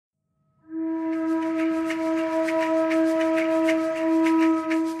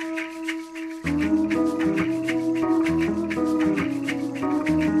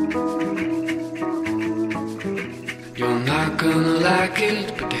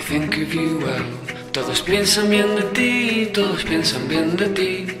they think of you well. Todos piensan bien de ti, todos piensan bien de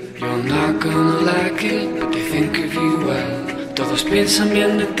ti. You're not gonna like it, but they think of you well. Todos piensan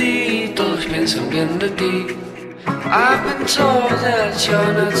bien de ti, todos piensan bien de ti. I've been told that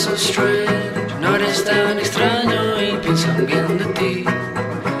you're not so strange, no eres tan extraño y piensan bien de ti.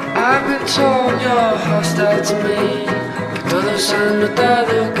 I've been told you're hostile to me, que todos han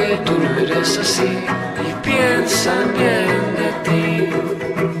notado que tú no eres así. Y piensan bien de ti,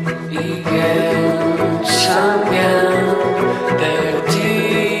 y piensan bien de ti,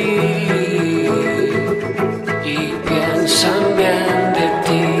 y piensan bien de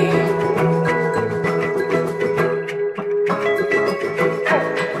ti.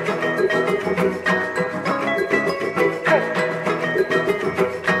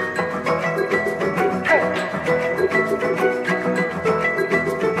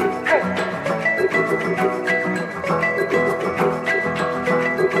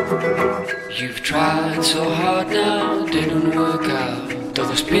 You've tried so hard now, didn't work out.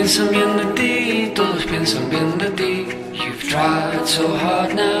 Todos piensan bien de ti, todos piensan bien de ti. You've tried so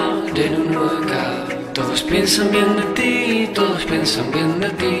hard now, didn't work out. Todos piensan bien de ti, todos piensan bien de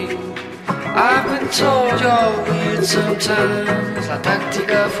ti. I've been told you're weird sometimes, la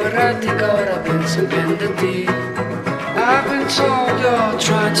táctica fue errática, ahora piensan bien de ti. I've been told you're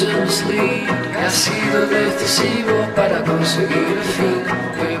trying to mislead, has sido decisivo para conseguir el fin.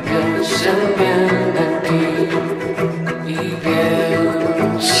 Y piensan bien de ti, y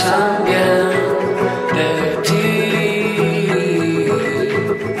piensan bien de ti,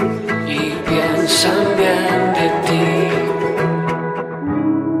 y piensan bien de ti.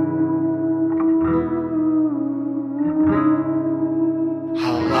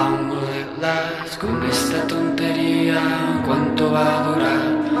 How long will it last con esta tontería? ¿Cuánto va a durar?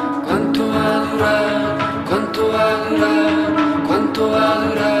 ¿Cuánto va a durar? ¿Cuánto va a durar? ¿Cuánto va a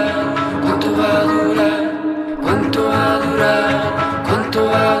durar? ¿Cuánto va a durar? ¿Cuánto va a durar? ¿Cuánto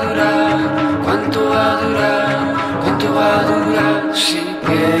va a durar? ¿Cuánto va a durar? ¿Cuánto va a durar? Si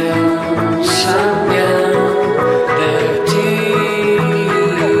piensan bien de ti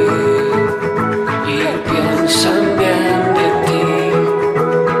y piensan bien de ti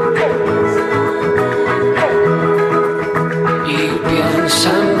y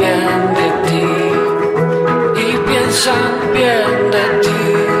piensan bien de ti y piensan bien de ti.